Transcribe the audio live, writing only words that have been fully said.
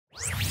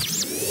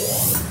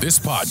This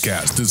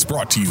podcast is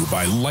brought to you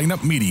by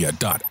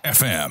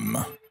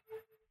lineupmedia.fm.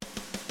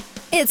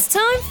 It's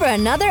time for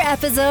another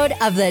episode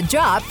of The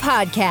Drop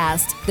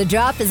Podcast. The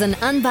Drop is an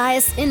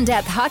unbiased,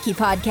 in-depth hockey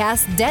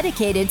podcast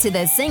dedicated to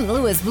the St.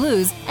 Louis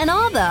Blues and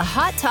all the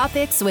hot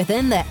topics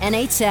within the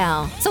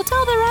NHL. So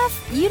tell the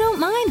ref you don't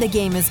mind the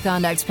game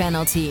misconduct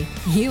penalty.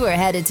 You were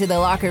headed to the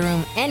locker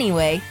room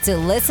anyway to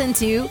listen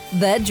to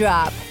The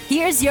Drop.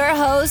 Here's your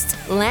host,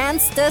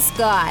 Lance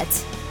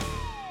Descott.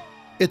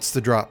 It's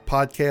The Drop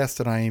Podcast,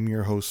 and I am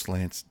your host,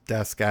 Lance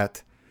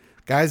Descott.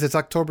 Guys, it's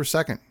October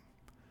 2nd.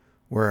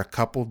 We're a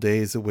couple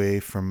days away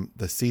from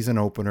the season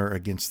opener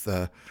against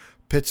the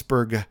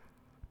Pittsburgh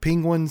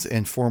Penguins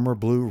and former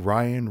Blue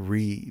Ryan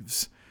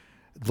Reeves.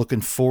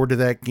 Looking forward to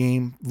that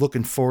game.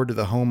 Looking forward to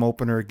the home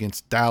opener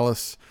against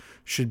Dallas.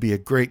 Should be a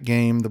great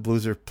game. The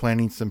Blues are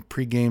planning some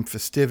pregame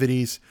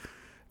festivities.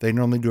 They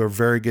normally do a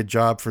very good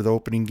job for the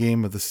opening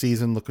game of the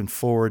season. Looking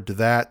forward to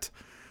that.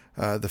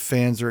 The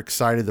fans are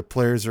excited. The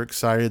players are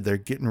excited. They're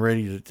getting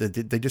ready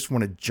they just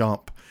want to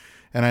jump.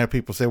 And I know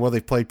people say, well,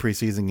 they've played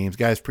preseason games.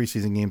 Guys,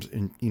 preseason games,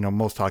 and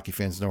most hockey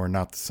fans know, are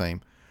not the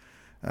same.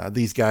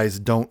 These guys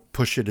don't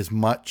push it as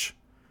much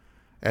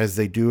as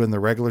they do in the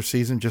regular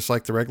season, just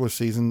like the regular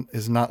season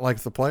is not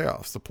like the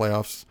playoffs. The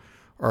playoffs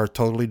are a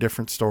totally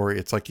different story.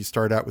 It's like you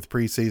start out with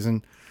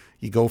preseason,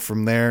 you go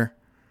from there,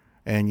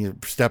 and you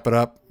step it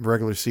up.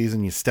 Regular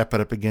season, you step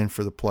it up again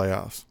for the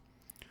playoffs.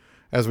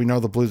 As we know,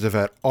 the Blues have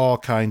had all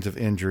kinds of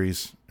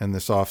injuries in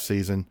this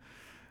offseason.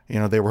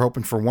 They were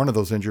hoping for one of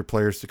those injured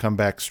players to come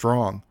back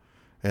strong,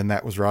 and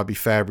that was Robby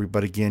Fabbri.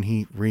 But again,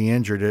 he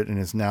re-injured it and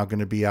is now going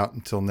to be out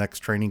until next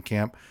training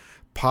camp,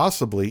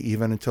 possibly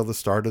even until the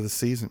start of the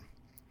season.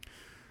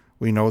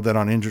 We know that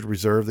on injured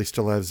reserve, they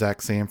still have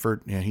Zach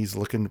Sanford. He's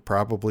looking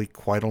probably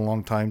quite a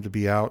long time to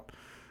be out.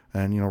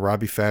 And,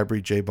 Robby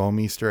Fabbri, Jay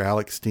Bouwmeester,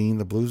 Alex Steen,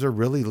 the Blues are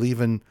really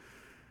leaving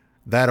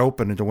that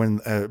open to when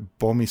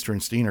Bouwmeester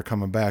and Steen are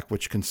coming back,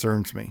 which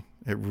concerns me.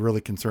 It really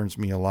concerns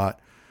me a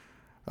lot.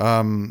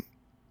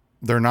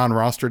 Their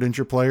non-rostered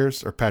injured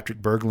players are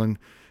Patrick Berglund,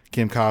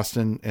 Kim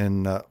Kostin,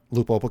 and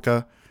Luke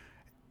Opelka.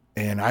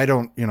 And I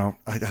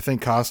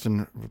think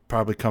Kostin will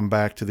probably come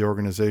back to the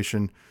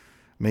organization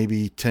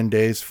maybe 10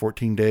 days,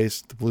 14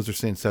 days. The Blues are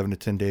saying 7 to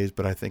 10 days,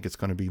 but I think it's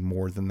going to be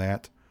more than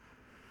that.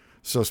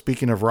 So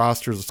speaking of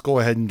rosters, let's go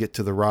ahead and get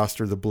to the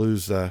roster the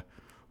Blues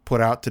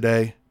put out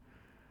today.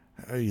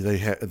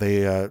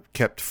 They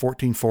kept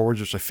 14 forwards,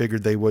 which I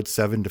figured they would,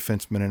 7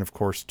 defensemen, and, of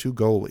course, 2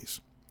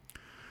 goalies.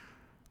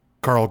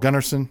 Carl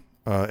Gunnarsson,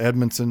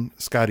 Edmondson,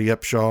 Scotty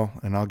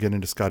Upshall, and I'll get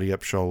into Scotty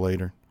Upshall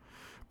later.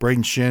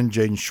 Braden Shin,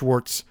 Jaden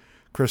Schwartz,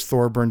 Chris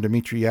Thorburn,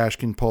 Dmitry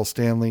Yashkin, Paul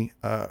Stanley,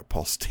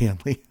 Paul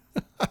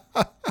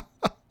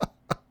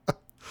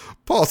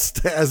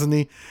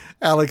Stastny,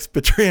 Alex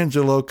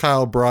Pietrangelo,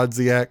 Kyle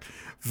Brodziak,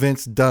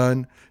 Vince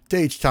Dunn,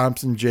 Tage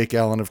Thompson, Jake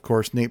Allen, of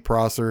course, Nate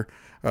Prosser,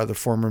 the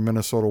former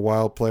Minnesota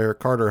Wild player,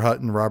 Carter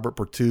Hutton, Robert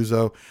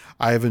Bortuzzo,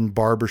 Ivan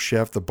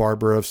Barbashev, the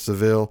Barber of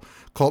Seville,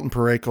 Colton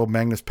Parayko,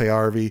 Magnus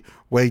Payarvi,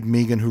 Wade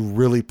Megan, who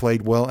really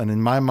played well. And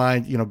in my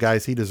mind,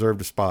 guys, he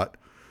deserved a spot.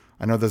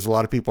 I know there's a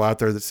lot of people out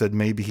there that said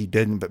maybe he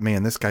didn't, but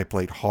man, this guy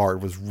played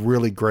hard, was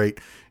really great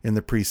in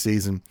the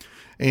preseason.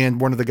 And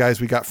one of the guys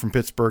we got from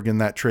Pittsburgh in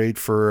that trade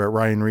for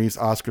Ryan Reeves,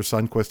 Oscar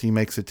Sundqvist, he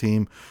makes a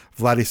team.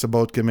 Vladdy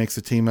Sobotka makes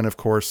a team. And of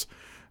course,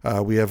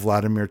 we have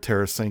Vladimir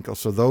Tarasenko.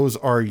 So those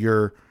are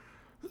your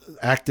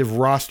active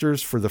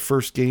rosters for the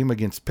first game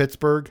against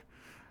Pittsburgh.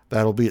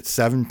 That'll be at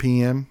 7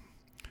 p.m.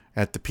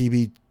 at the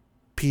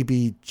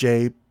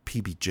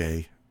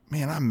PBJ.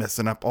 Man, I'm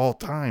messing up all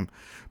time.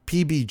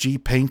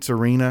 PBG Paints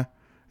Arena.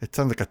 It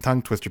sounds like a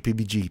tongue twister,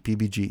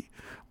 PBG.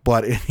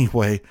 But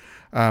anyway,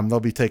 they'll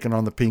be taking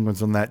on the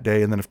Penguins on that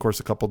day. And then, of course,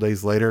 a couple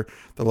days later,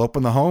 they'll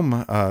open the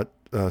home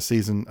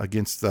season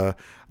against the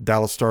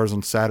Dallas Stars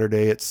on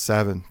Saturday at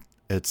 7.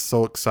 It's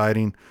so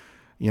exciting.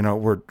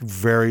 We're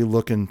very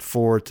looking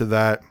forward to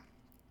that.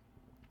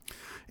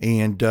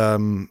 And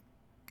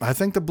I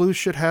think the Blues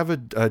should have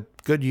a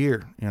good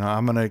year.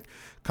 I'm going to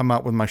come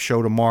out with my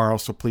show tomorrow,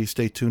 so please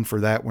stay tuned for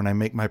that when I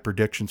make my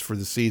predictions for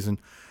the season.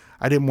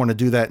 I didn't want to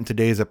do that in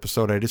today's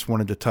episode. I just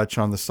wanted to touch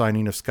on the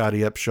signing of Scotty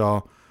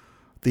Upshall,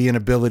 the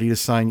inability to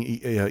sign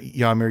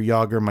Jaromir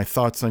Jagr, my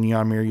thoughts on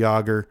Jaromir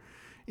Jagr,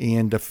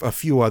 and a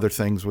few other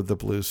things with the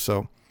Blues.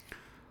 So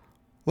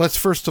let's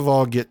first of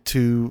all get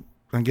to,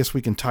 I guess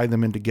we can tie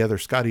them in together,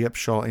 Scotty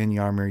Upshall and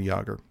Jaromir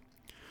Jagr.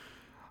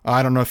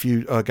 I don't know if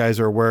you guys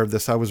are aware of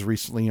this. I was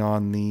recently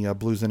on the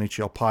Blues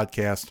NHL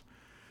podcast.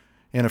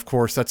 And, of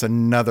course, that's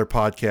another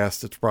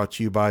podcast that's brought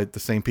to you by the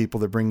same people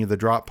that bring you the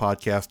Drop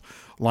podcast,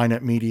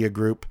 Lineup Media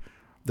Group.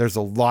 There's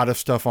a lot of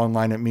stuff on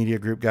Lineup Media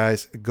Group,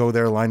 guys. Go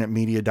there,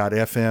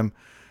 lineupmedia.fm.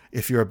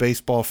 If you're a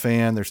baseball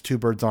fan, there's Two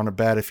Birds on a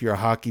Bat. If you're a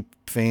hockey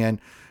fan,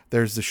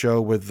 there's the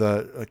show with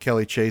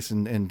Kelly Chase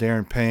and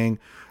Darren Pang.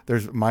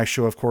 There's my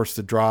show, of course,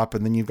 The Drop.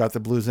 And then you've got the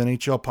Blues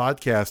NHL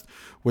podcast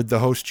with the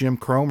host Jim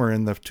Cromer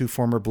and the 2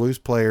 former Blues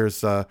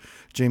players,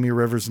 Jamie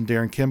Rivers and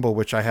Darren Kimball,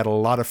 which I had a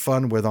lot of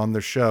fun with on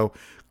their show.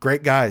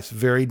 Great guys,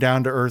 very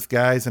down-to-earth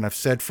guys. And I've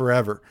said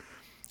forever,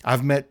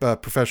 I've met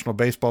professional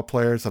baseball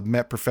players. I've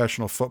met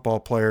professional football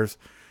players.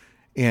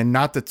 And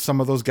not that some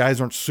of those guys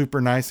aren't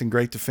super nice and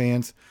great to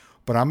fans,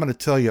 but I'm going to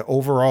tell you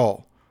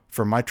overall,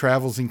 from my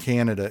travels in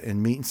Canada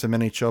and meeting some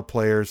NHL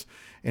players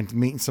and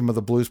meeting some of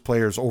the Blues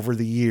players over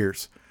the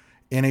years,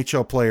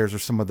 NHL players are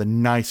some of the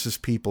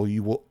nicest people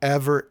you will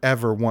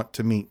ever want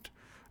to meet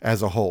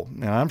as a whole.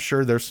 Now, I'm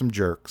sure there's some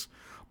jerks,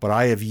 but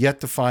I have yet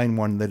to find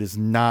one that is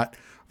not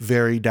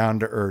very down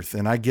to earth.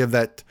 And I give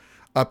that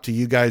up to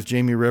you guys,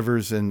 Jamie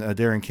Rivers and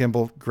Darren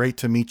Kimball. Great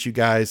to meet you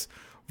guys.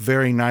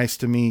 Very nice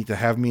to me to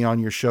have me on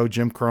your show.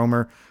 Jim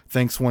Cromer,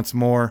 thanks once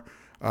more.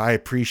 I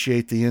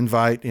appreciate the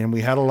invite, and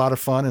we had a lot of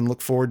fun and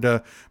look forward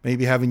to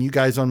maybe having you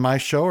guys on my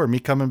show or me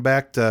coming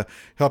back to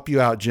help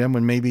you out, Jim,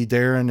 when maybe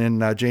Darren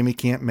and Jamie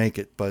can't make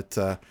it. But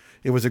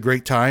it was a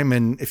great time,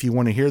 and if you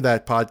want to hear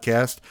that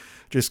podcast,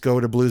 just go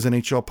to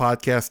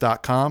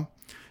bluesnhlpodcast.com,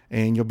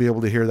 and you'll be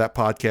able to hear that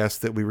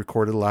podcast that we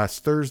recorded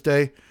last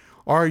Thursday.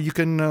 Or you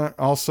can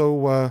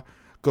also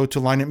go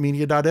to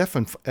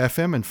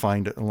lineupmedia.fm and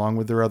find it along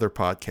with their other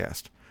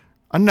podcast.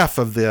 Enough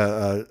of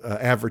the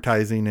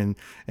advertising and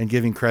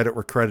giving credit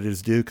where credit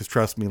is due, because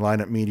trust me,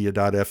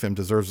 lineupmedia.fm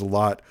deserves a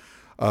lot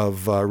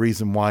of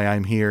reason why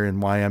I'm here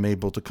and why I'm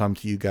able to come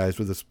to you guys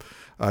with this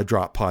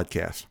drop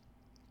podcast.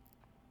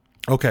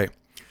 Okay.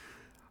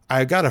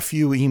 I got a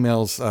few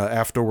emails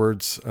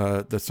afterwards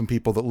that some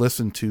people that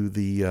listen to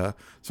the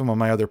some of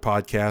my other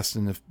podcasts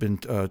and have been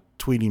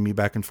tweeting me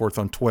back and forth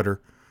on Twitter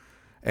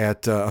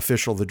at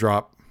official the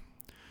drop.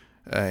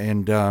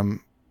 And I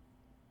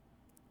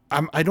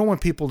don't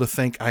want people to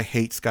think I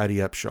hate Scotty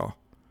Upshall.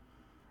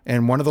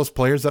 And one of those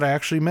players that I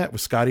actually met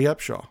was Scotty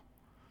Upshall.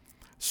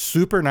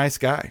 Super nice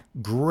guy.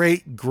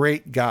 Great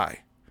guy.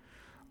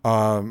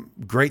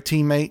 Great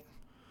teammate.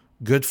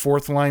 Good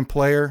fourth line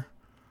player.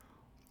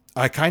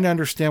 I kind of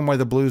understand why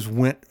the Blues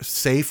went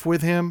safe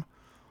with him,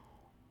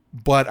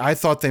 but I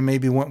thought they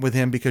maybe went with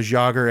him because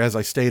Jagr, as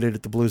I stated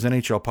at the Blues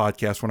NHL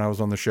podcast when I was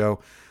on the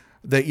show,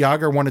 that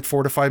Jagr wanted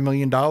 $4 to $5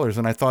 million.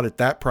 And I thought at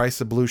that price,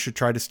 the Blues should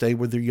try to stay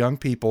with their young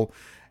people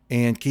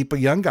and keep a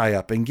young guy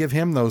up and give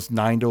him those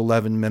 9 to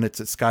 11 minutes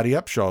that Scotty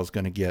Upshall is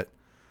going to get.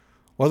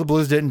 Well, the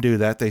Blues didn't do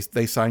that.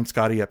 They signed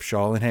Scotty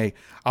Upshall, and hey,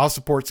 I'll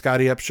support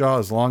Scotty Upshall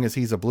as long as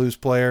he's a Blues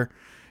player.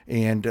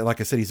 And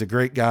like I said, he's a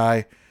great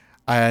guy.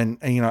 And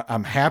you know,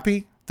 I'm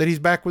happy that he's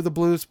back with the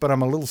Blues, but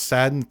I'm a little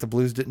saddened that the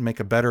Blues didn't make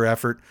a better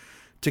effort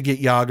to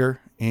get Jagr.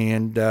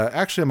 And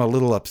actually, I'm a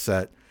little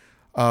upset.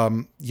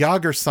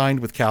 Jagr signed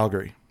with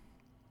Calgary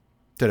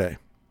today.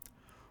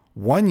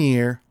 1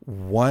 year,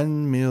 $1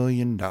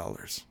 million.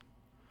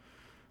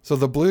 So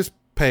the Blues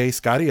pay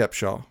Scotty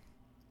Upshall.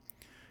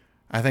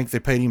 I think they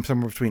paid him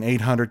somewhere between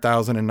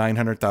 $800,000 and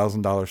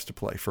 $900,000 to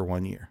play for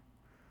 1 year.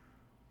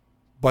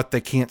 But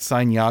they can't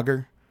sign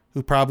Jagr,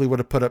 who probably would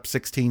have put up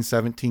 16,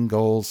 17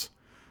 goals,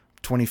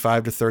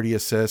 25 to 30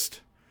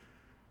 assists.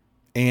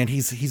 And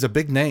he's a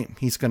big name.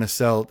 He's going to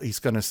sell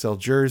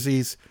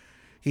jerseys.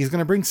 He's going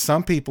to bring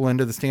some people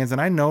into the stands.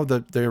 And I know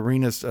that the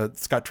arena's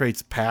Scott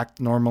Trade's packed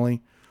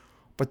normally,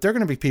 but they're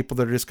going to be people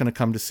that are just going to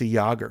come to see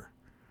Jagr.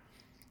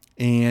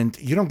 And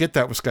you don't get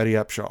that with Scotty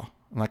Upshall.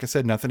 And like I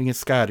said, nothing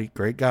against Scotty,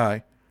 great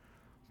guy.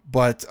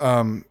 But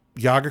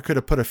Jagr could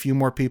have put a few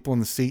more people in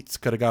the seats,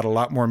 could have got a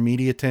lot more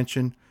media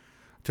attention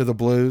to the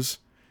Blues.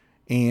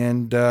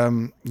 And,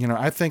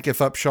 I think if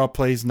Upshall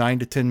plays 9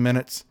 to 10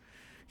 minutes,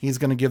 he's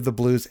going to give the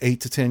Blues 8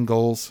 to 10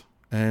 goals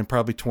and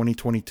probably 20,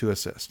 22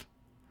 assists.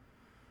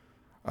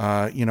 For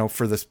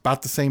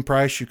about the same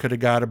price, you could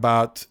have got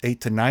about 8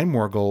 to 9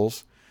 more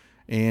goals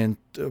and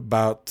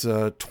about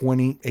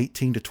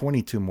 18 to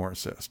 22 more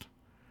assists.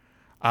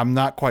 I'm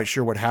not quite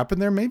sure what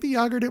happened there. Maybe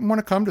Jagr didn't want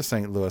to come to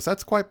St. Louis.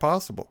 That's quite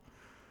possible.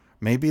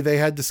 Maybe they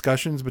had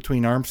discussions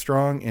between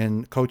Armstrong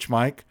and Coach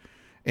Mike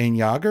and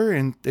Jagr,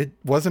 and it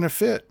wasn't a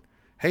fit.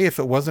 Hey, if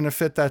it wasn't a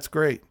fit, that's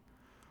great.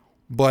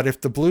 But if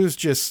the Blues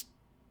just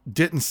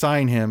didn't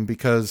sign him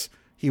because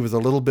he was a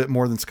little bit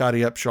more than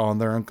Scotty Upshall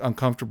and they're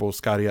uncomfortable with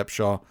Scotty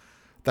Upshall,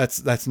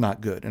 that's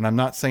not good. And I'm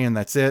not saying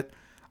that's it.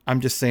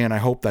 I'm just saying I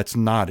hope that's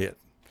not it.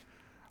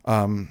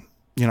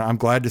 I'm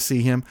glad to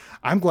see him.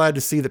 I'm glad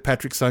to see that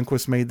Patrick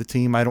Sundqvist made the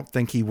team. I don't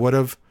think he would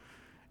have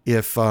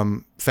if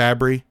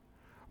Fabbri,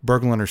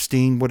 Berglund, or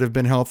Steen would have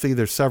been healthy.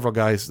 There's several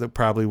guys that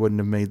probably wouldn't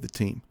have made the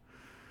team.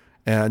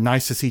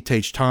 Nice to see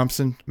Tage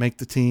Thompson make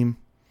the team.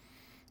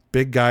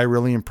 Big guy,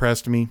 really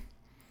impressed me.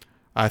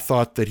 I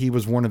thought that he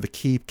was one of the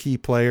key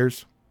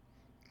players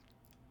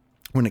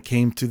when it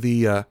came to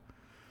the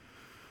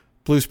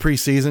Blues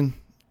preseason.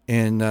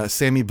 And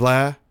Sammy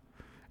Blais,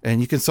 and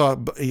you can saw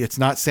it's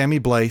not Sammy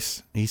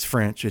Blaise, he's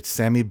French. It's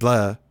Sammy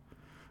Blais,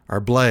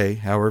 or Blais,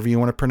 however you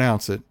want to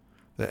pronounce it.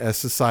 The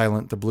S is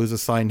silent. The Blues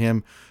assigned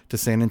him to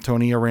San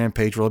Antonio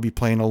Rampage, where he'll be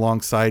playing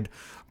alongside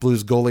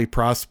Blues goalie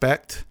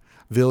prospect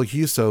Ville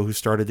Husso, who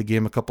started the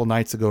game a couple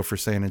nights ago for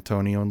San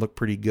Antonio and looked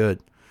pretty good.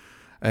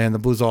 And the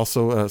Blues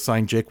also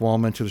signed Jake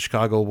Wallman to the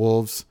Chicago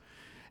Wolves.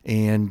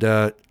 And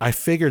I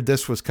figured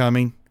this was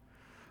coming.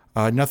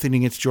 Nothing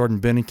against Jordan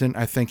Binnington.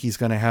 I think he's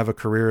going to have a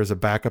career as a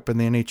backup in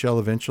the NHL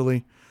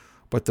eventually.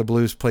 But the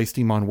Blues placed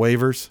him on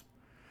waivers.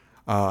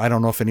 I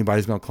don't know if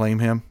anybody's going to claim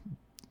him.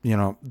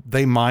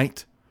 They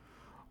might,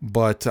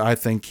 but I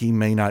think he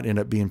may not end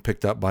up being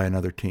picked up by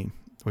another team,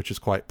 which is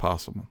quite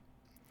possible.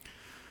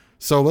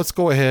 So let's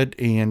go ahead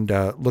and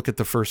look at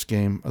the first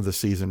game of the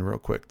season real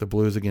quick. The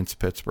Blues against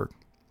Pittsburgh.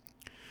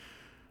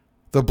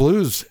 The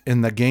Blues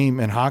in the game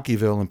in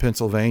Hockeyville in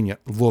Pennsylvania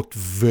looked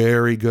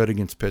very good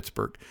against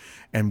Pittsburgh.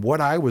 And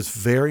what I was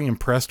very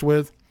impressed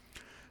with,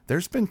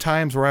 there's been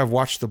times where I've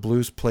watched the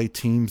Blues play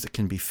teams that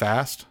can be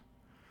fast,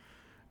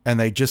 and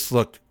they just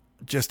looked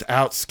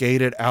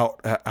outskated,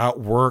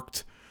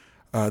 outworked.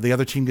 The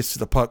other team gets to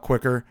the puck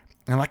quicker.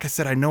 And like I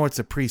said, I know it's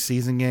a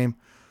preseason game,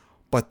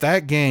 but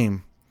that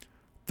game,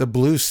 the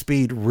Blues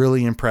speed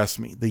really impressed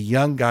me. The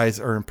young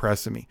guys are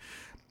impressing me.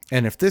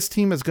 And if this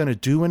team is going to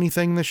do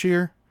anything this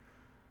year,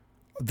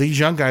 these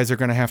young guys are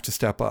going to have to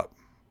step up.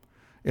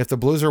 If the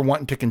Blues are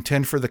wanting to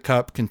contend for the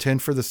Cup,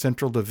 contend for the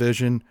Central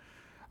Division,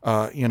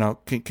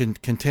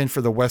 contend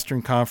for the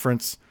Western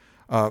Conference,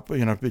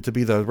 to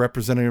be the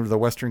representative of the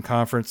Western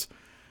Conference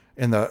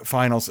in the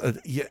finals, in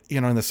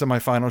the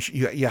semifinals,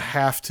 you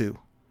have to.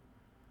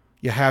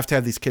 You have to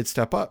have these kids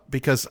step up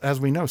because, as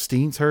we know,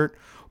 Steen's hurt,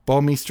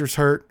 Bouwmeester's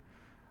hurt,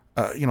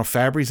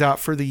 Fabbri's out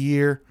for the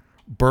year,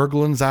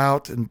 Berglund's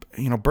out, and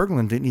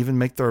Berglund didn't even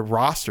make the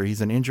roster.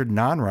 He's an injured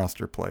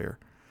non-roster player.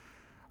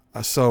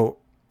 So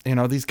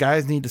these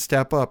guys need to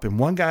step up. And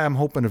one guy I'm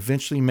hoping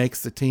eventually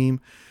makes the team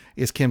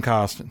is Kim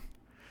Costin.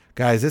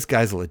 Guys, this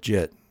guy's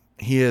legit.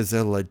 He is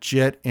a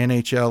legit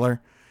NHLer.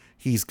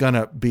 He's going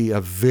to be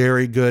a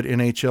very good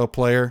NHL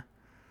player.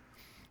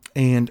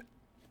 And,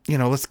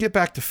 let's get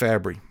back to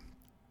Fabbri.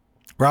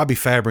 Robbie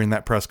Fabbri in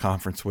that press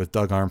conference with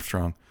Doug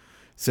Armstrong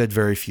said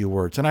very few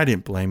words, and I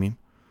didn't blame him.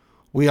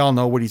 We all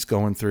know what he's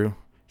going through.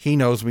 He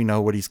knows we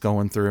know what he's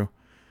going through.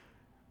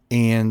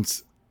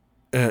 And,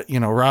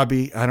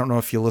 Robbie, I don't know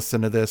if you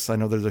listen to this. I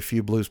know there's a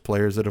few Blues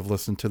players that have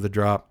listened to the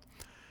drop.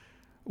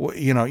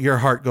 Your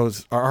heart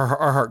goes, our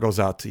heart goes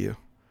out to you.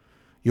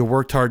 You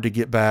worked hard to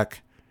get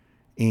back,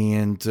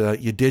 and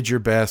you did your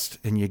best,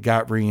 and you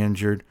got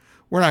re-injured.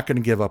 We're not going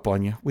to give up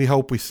on you. We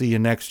hope we see you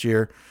next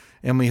year,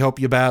 and we hope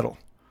you battle.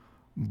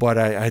 But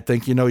I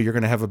think you're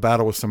going to have a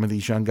battle with some of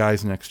these young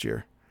guys next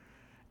year.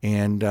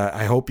 And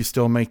I hope you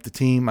still make the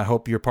team. I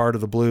hope you're part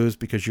of the Blues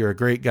because you're a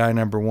great guy,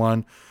 number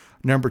one.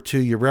 Number two,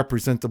 you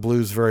represent the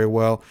Blues very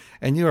well,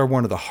 and you are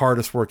one of the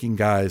hardest working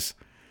guys,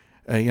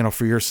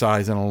 for your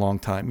size in a long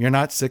time. You're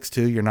not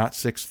 6'2", you're not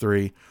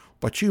 6'3",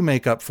 but you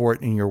make up for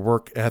it in your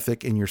work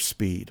ethic and your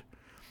speed.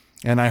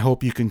 And I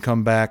hope you can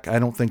come back. I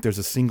don't think there's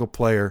a single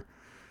player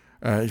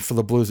for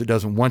the Blues that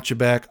doesn't want you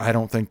back. I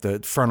don't think the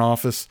front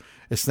office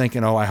is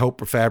thinking, I hope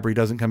Fabbri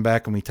doesn't come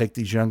back and we take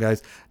these young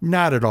guys.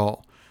 Not at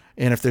all.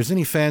 And if there's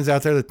any fans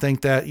out there that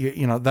think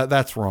that,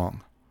 that's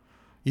wrong.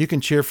 You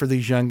can cheer for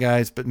these young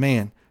guys, but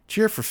man,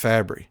 cheer for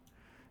Fabbri.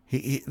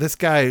 This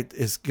guy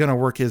is going to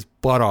work his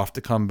butt off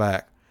to come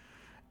back.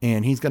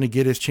 And he's going to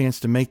get his chance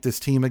to make this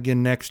team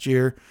again next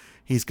year.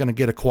 He's going to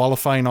get a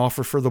qualifying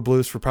offer for the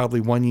Blues for probably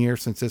 1 year,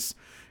 since this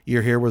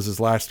year here was his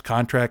last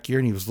contract year.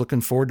 And he was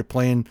looking forward to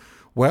playing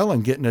well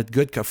and getting a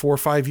good 4 or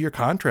 5 year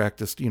contract,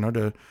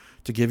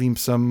 to give him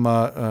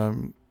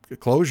some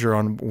closure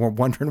on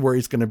wondering where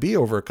he's going to be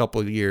over a couple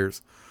of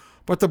years.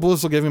 But the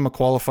Blues will give him a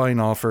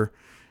qualifying offer.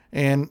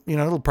 And,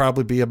 it'll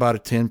probably be about a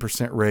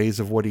 10% raise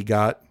of what he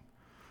got.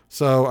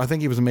 So I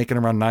think he was making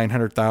around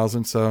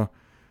 $900,000. So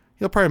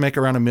he'll probably make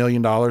around $1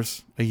 million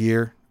a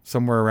year,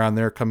 somewhere around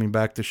there coming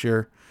back this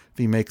year if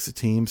he makes the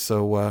team.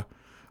 So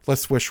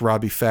let's wish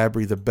Robbie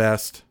Fabbri the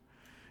best.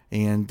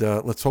 And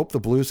let's hope the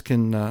Blues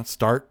can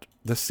start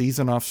the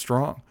season off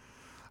strong.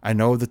 I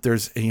know that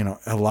there's,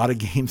 a lot of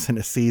games in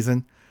a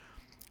season,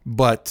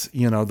 but,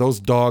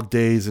 those dog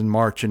days in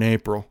March and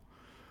April,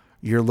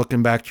 you're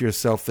looking back to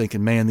yourself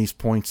thinking, man, these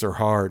points are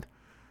hard.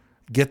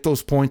 Get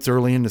those points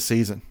early in the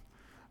season.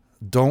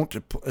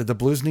 The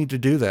Blues need to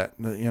do that.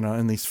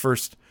 In these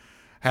first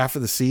half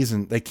of the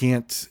season, they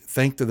can't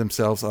think to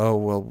themselves,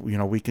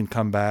 we can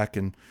come back.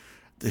 And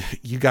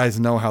you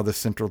guys know how the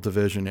Central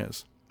Division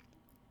is.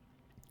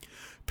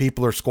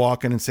 People are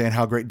squawking and saying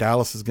how great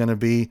Dallas is going to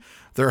be.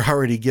 They're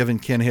already giving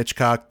Ken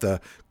Hitchcock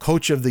the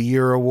Coach of the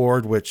Year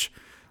award, which,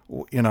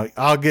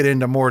 I'll get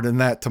into more than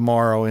that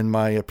tomorrow in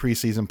my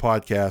preseason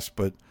podcast.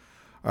 But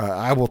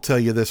I will tell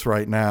you this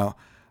right now.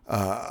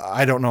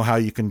 I don't know how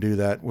you can do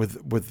that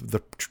with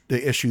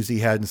the issues he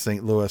had in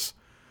St. Louis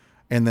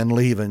and then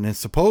leaving. And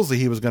supposedly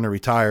he was going to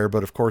retire,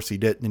 but of course he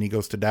didn't. And he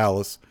goes to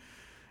Dallas.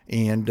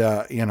 And,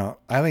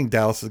 I think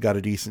Dallas has got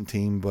a decent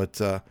team,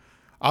 but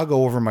I'll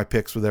go over my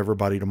picks with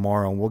everybody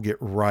tomorrow and we'll get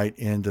right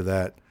into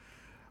that.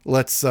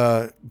 Let's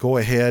go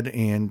ahead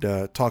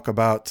and talk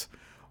about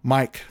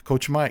Mike,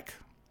 Coach Mike.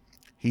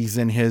 He's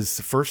in his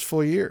first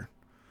full year.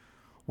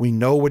 We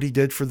know what he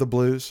did for the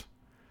Blues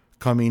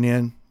coming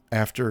in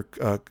after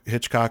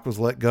Hitchcock was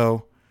let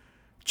go.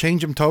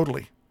 Changed him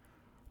totally.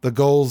 The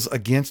goals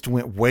against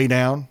went way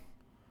down.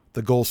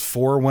 The goals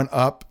for went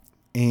up.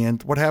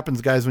 And what happens,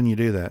 guys, when you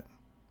do that?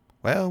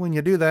 Well, when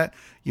you do that,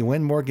 you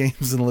win more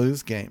games than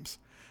lose games.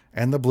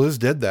 And the Blues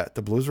did that.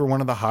 The Blues were one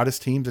of the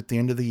hottest teams at the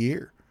end of the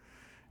year.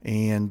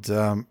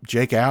 And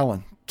Jake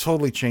Allen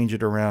totally changed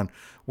it around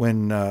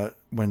when Martin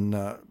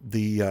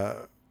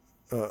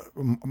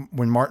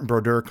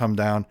Brodeur come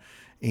down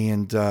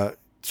and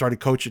started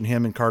coaching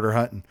him and Carter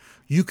Hutton.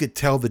 You could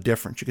tell the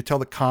difference. You could tell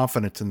the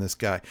confidence in this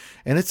guy.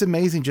 And it's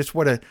amazing just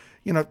what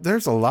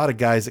there's a lot of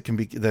guys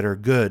that are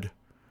good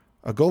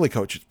goalie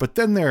coaches, but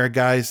then there are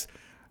guys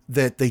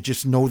that they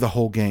just know the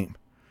whole game.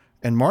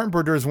 And Martin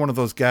Brodeur is one of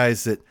those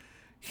guys that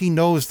he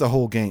knows the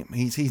whole game.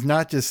 He's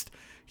not just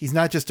a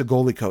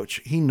goalie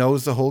coach. He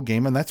knows the whole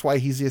game, and that's why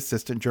he's the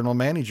assistant general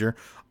manager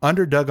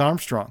under Doug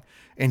Armstrong.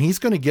 And he's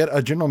going to get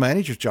a general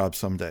manager's job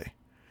someday.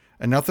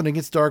 And nothing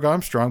against Doug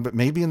Armstrong, but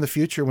maybe in the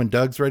future when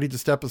Doug's ready to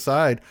step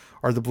aside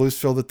or the Blues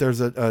feel that there's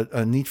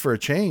a need for a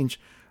change,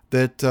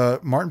 that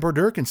Martin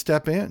Brodeur can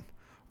step in.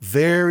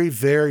 Very,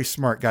 very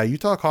smart guy. You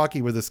talk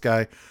hockey with this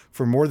guy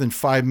for more than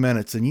 5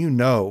 minutes, and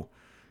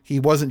he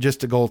wasn't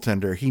just a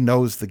goaltender. He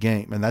knows the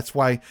game, and that's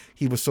why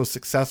he was so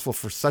successful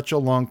for such a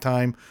long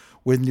time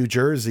with New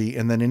Jersey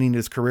and then ending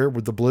his career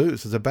with the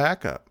Blues as a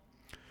backup.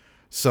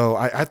 So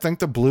I think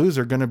the Blues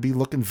are going to be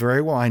looking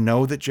very well. I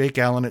know that Jake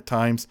Allen at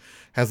times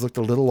has looked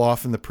a little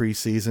off in the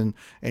preseason,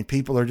 and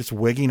people are just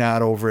wigging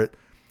out over it.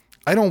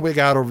 I don't wig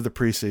out over the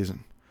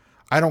preseason.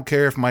 I don't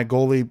care if my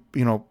goalie,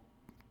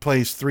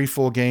 plays 3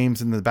 full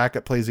games and the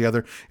backup plays the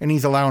other, and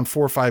he's allowing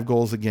 4 or 5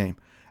 goals a game.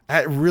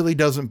 That really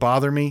doesn't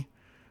bother me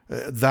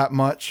that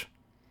much.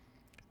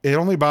 It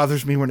only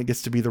bothers me when it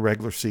gets to be the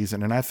regular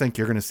season, and I think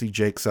you're going to see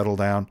Jake settle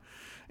down,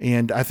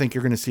 and I think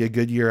you're going to see a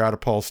good year out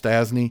of Paul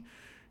Stastny.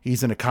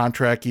 He's in a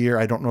contract year.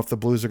 I don't know if the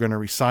Blues are going to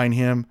re-sign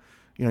him.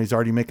 He's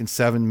already making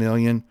 $7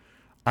 million.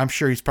 I'm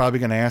sure he's probably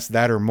going to ask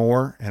that or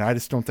more, and I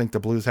just don't think the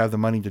Blues have the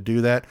money to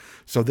do that.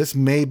 So this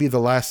may be the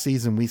last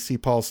season we see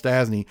Paul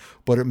Stastny,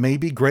 but it may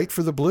be great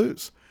for the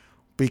Blues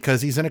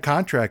because he's in a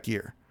contract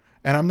year.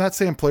 And I'm not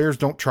saying players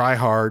don't try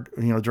hard,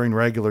 during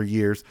regular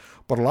years,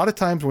 but a lot of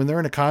times when they're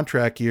in a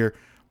contract year,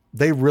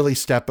 they really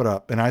step it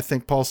up. And I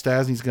think Paul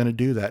Stastny's going to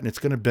do that, and it's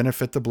going to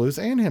benefit the Blues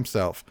and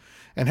himself.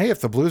 And hey,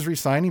 if the Blues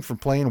re-sign him from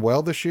playing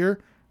well this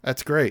year,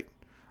 that's great.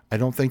 I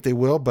don't think they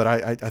will, but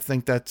I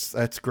think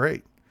that's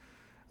great.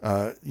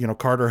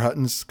 Carter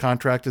Hutton's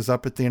contract is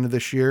up at the end of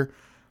this year.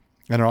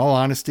 And in all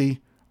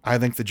honesty, I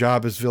think the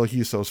job is Ville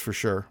Husso's for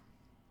sure.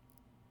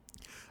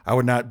 I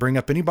would not bring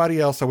up anybody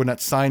else. I would not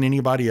sign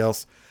anybody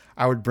else.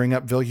 I would bring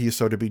up Ville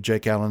Husso to be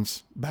Jake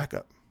Allen's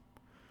backup.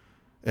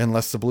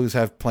 Unless the Blues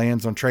have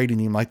plans on trading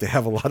him like they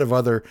have a lot of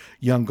other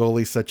young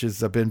goalies such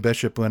as Ben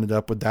Bishop, who ended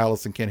up with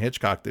Dallas and Ken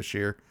Hitchcock this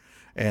year.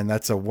 And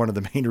that's one of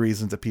the main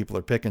reasons that people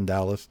are picking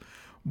Dallas.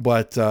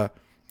 But I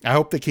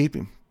hope they keep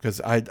him because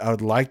I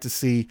would like to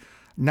see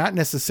not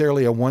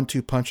necessarily a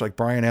 1-2 punch like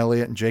Brian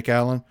Elliott and Jake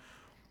Allen,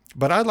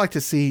 but I'd like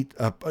to see 2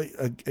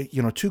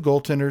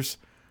 goaltenders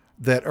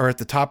that are at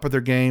the top of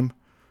their game.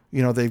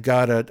 They've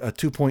got a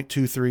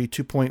 2.23,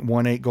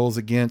 2.18 goals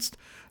against.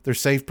 Their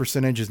save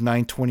percentage is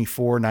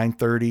 .924,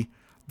 .930.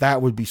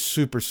 That would be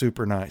super,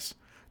 super nice.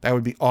 That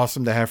would be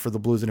awesome to have for the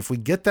Blues. And if we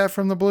get that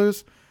from the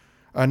Blues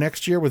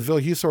next year with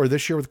Ville Husso or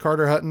this year with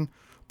Carter Hutton,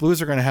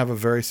 Blues are going to have a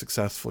very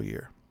successful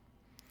year.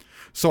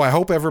 So I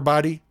hope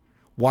everybody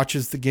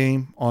watches the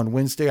game on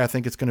Wednesday. I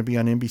think it's going to be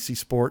on NBC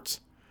Sports.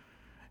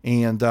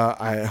 And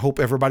I hope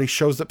everybody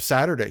shows up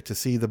Saturday to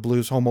see the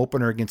Blues home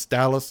opener against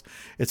Dallas.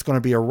 It's going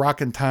to be a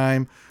rocking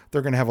time.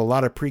 They're going to have a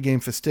lot of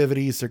pregame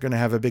festivities. They're going to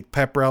have a big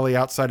pep rally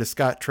outside of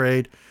Scott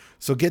Trade.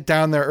 So get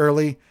down there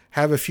early,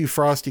 have a few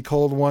frosty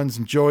cold ones,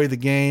 enjoy the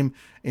game,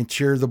 and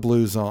cheer the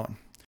Blues on.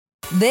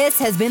 This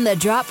has been the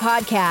Drop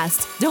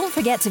Podcast. Don't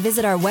forget to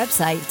visit our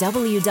website,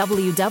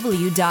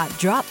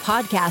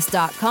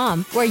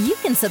 www.droppodcast.com, where you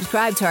can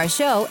subscribe to our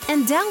show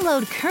and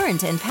download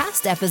current and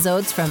past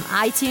episodes from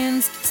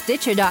iTunes,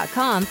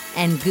 Stitcher.com,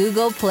 and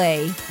Google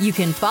Play. You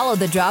can follow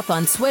The Drop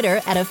on Twitter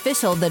at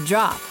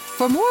 @OfficialTheDrop.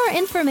 For more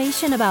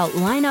information about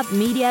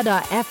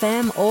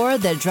lineupmedia.fm or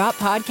The Drop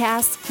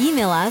Podcast,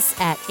 email us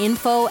at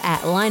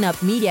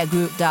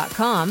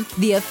info@lineupmediagroup.com,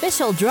 The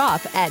Official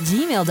Drop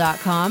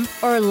 @gmail.com,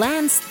 or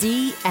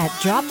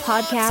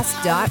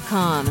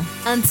lanced@droppodcast.com.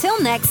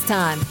 Until next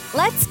time,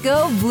 let's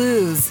go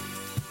Blues!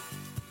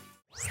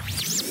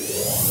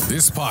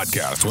 This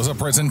podcast was a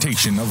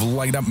presentation of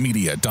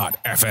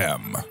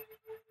lineupmedia.fm.